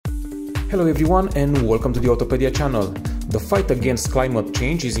Hello everyone and welcome to the Autopedia channel. The fight against climate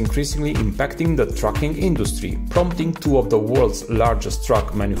change is increasingly impacting the trucking industry, prompting two of the world's largest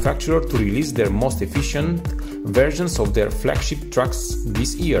truck manufacturers to release their most efficient versions of their flagship trucks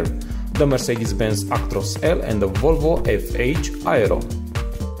this year, the Mercedes Benz Actros L and the Volvo FH Aero.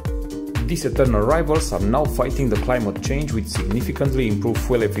 These eternal rivals are now fighting the climate change with significantly improved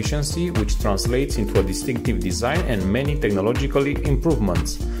fuel efficiency, which translates into a distinctive design and many technological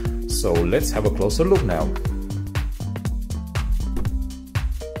improvements. So let's have a closer look now.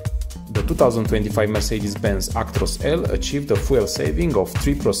 The 2025 Mercedes Benz Actros L achieved a fuel saving of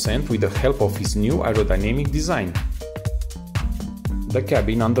 3% with the help of its new aerodynamic design. The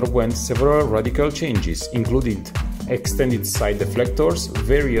cabin underwent several radical changes, including extended side deflectors,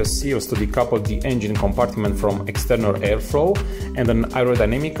 various seals to decouple the engine compartment from external airflow, and an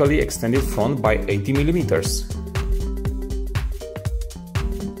aerodynamically extended front by 80 mm.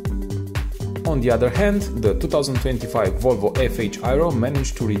 On the other hand, the 2025 Volvo FH Aero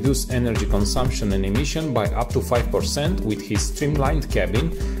managed to reduce energy consumption and emission by up to 5% with his streamlined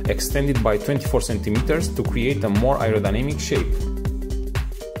cabin, extended by 24 cm to create a more aerodynamic shape.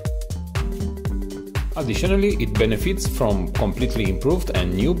 Additionally, it benefits from completely improved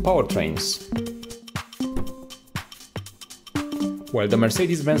and new powertrains. While the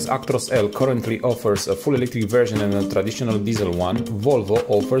Mercedes-Benz Actros L currently offers a full electric version and a traditional diesel one, Volvo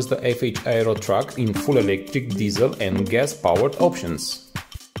offers the FH Aero truck in full electric, diesel and gas-powered options.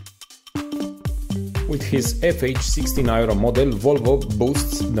 With his FH16 Aero model, Volvo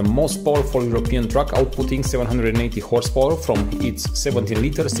boasts the most powerful European truck, outputting 780 horsepower from its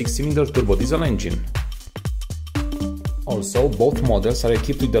 17-liter 6-cylinder turbo diesel engine. Also, both models are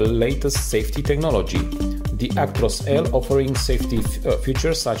equipped with the latest safety technology. The Actros L offering safety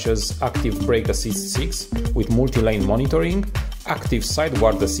features such as Active Brake Assist 6 with multi-lane monitoring, Active Side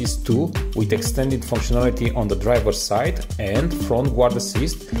Guard Assist 2 with extended functionality on the driver's side, and Front Guard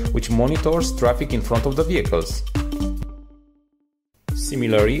Assist, which monitors traffic in front of the vehicles.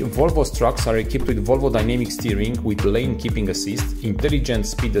 Similarly, Volvo's trucks are equipped with Volvo Dynamic Steering with Lane Keeping Assist, Intelligent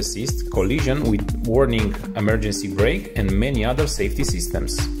Speed Assist, Collision with Warning Emergency Brake, and many other safety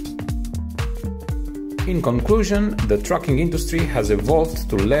systems. In conclusion, the trucking industry has evolved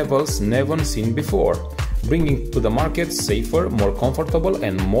to levels never seen before, bringing to the market safer, more comfortable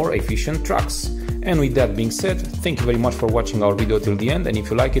and more efficient trucks. And with that being said, thank you very much for watching our video till the end, and if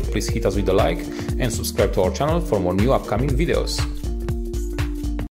you like it, please hit us with a like and subscribe to our channel for more new upcoming videos.